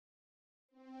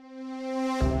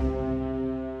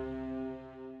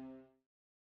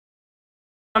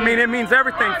I mean, it means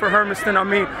everything for Hermiston. I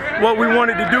mean, what we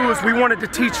wanted to do is we wanted to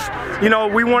teach, you know,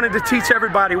 we wanted to teach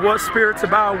everybody what Spirit's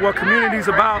about, what community's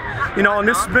about, you know, and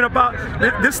this has been about,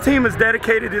 this team has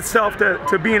dedicated itself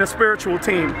to being a spiritual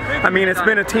team. I mean, it's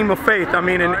been a team of faith. I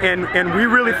mean, and we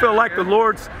really feel like the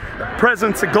Lord's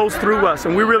presence that goes through us,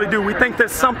 and we really do. We think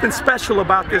there's something special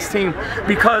about this team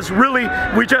because really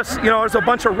we just, you know, there's a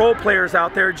bunch of role players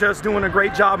out there just doing a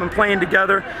great job and playing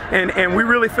together, and we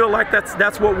really feel like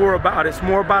that's what we're about. It's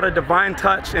more about a divine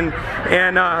touch, and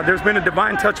there's been a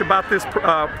divine touch about this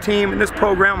team and this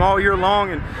program all year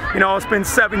long, and you know, it's been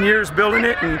 7 years building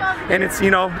it, and it's,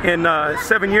 you know, and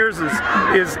 7 years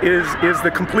is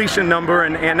the completion number,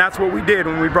 and that's what we did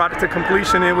when we brought it to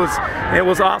completion. It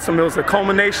was awesome. It was a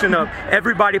culmination of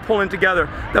everybody pulling together.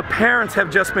 The parents have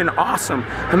just been awesome.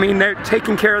 I mean, they're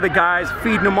taking care of the guys,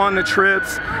 feeding them on the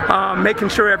trips, making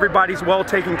sure everybody's well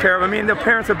taken care of. I mean, the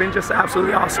parents have been just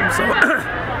absolutely awesome. So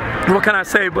what can I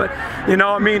say? But you know,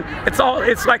 I mean, it's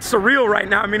like surreal right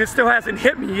now. I mean, it still hasn't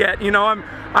hit me yet. You know,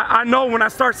 I know when I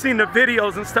start seeing the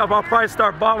videos and stuff, I'll probably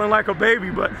start bawling like a baby.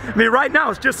 But I mean, right now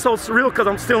it's just so surreal because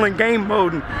I'm still in game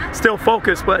mode and still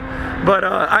focused. But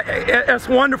it's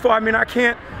wonderful. I mean, I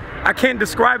can't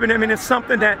describe it. I mean, it's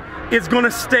something that is going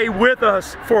to stay with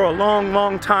us for a long,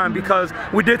 long time because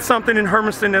we did something in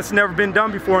Hermiston that's never been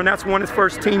done before, and that's won its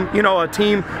first team, you know, a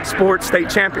team sports state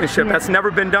championship. That's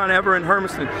never been done ever in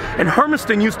Hermiston. And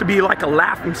Hermiston used to be like a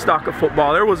laughing stock of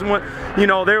football. There was one, you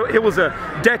know, it was a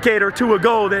decade or two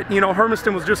ago that, you know,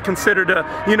 Hermiston was just considered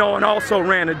a, you know, and also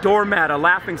ran a doormat, a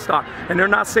laughing stock. And they're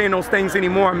not saying those things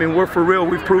anymore. I mean, we're for real.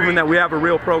 We've proven that we have a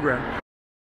real program.